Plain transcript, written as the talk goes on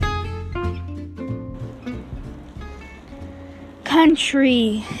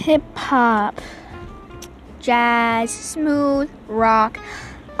country, hip-hop, jazz, smooth, rock.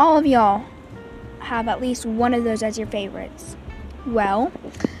 All of y'all have at least one of those as your favorites. Well,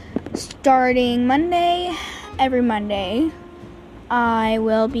 starting Monday, every Monday, I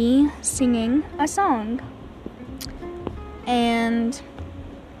will be singing a song. And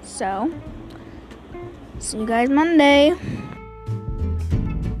so, see you guys Monday.